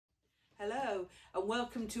Hello and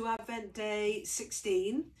welcome to Advent Day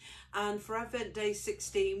 16, and for Advent Day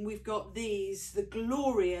 16 we've got these, the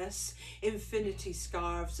glorious infinity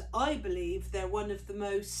scarves. I believe they're one of the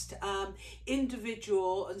most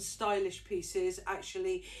individual and stylish pieces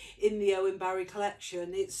actually in the Owen Barry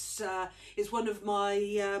collection. It's one of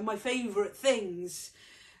my my favourite things,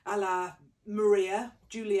 a la Maria,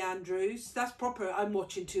 Julie Andrews. That's proper. I'm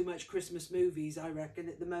watching too much Christmas movies, I reckon,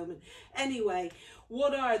 at the moment. Anyway,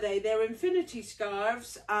 what are they? They're infinity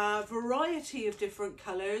scarves, a variety of different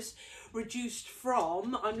colours, reduced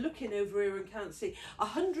from, I'm looking over here and can't see,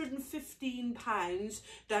 £115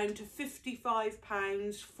 down to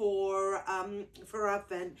 £55 for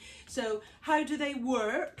Advent. So how do they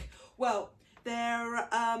work? Well, they're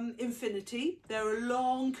infinity. They're a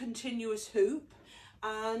long continuous hoop,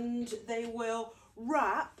 and they will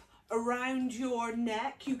wrap around your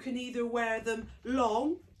neck. You can either wear them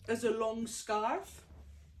long as a long scarf,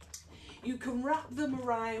 you can wrap them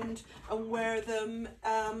around and wear them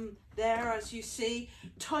there, as you see,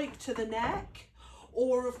 tight to the neck,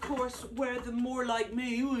 or of course wear them more like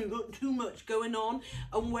me, you've got too much going on,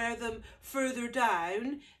 and wear them further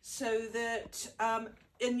down so that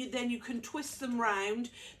and then you can twist them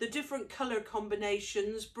round. The different colour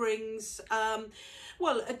combinations brings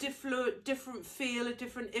well, a different feel, a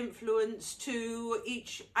different influence to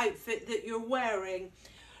each outfit that you're wearing.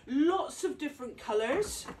 Lots of different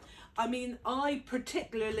colours. I mean, I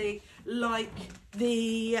particularly like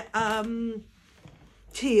the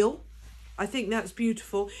teal. I think that's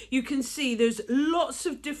beautiful. You can see there's lots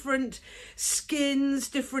of different skins,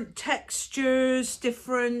 different textures,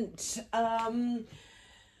 different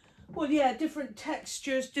well, yeah, different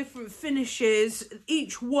textures, different finishes,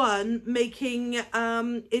 each one making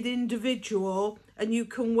it individual, and you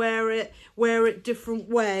can wear it different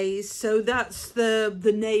ways. So that's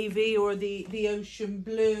the navy or the ocean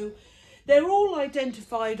blue. They're all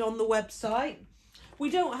identified on the website. We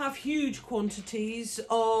don't have huge quantities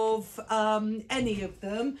of any of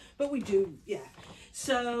them, but we do, yeah.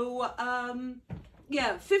 So,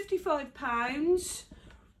 yeah, £55.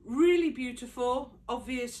 Really beautiful,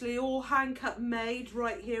 obviously all hand cut and made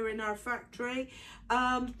right here in our factory.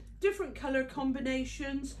 Different colour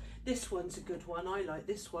combinations. This one's a good one. I like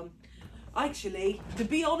this one. Actually, to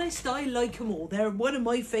be honest, I like them all. They're one of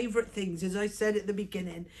my favourite things, as I said at the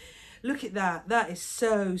beginning. Look at that. That is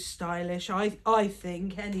so stylish, I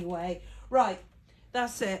think, anyway. Right,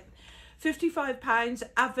 that's it. £55,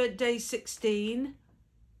 Advent Day 16.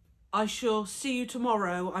 I shall see you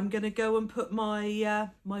tomorrow. I'm going to go and put my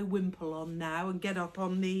my wimple on now and get up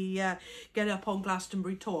on the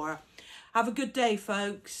Glastonbury tour. Have a good day,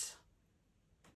 folks.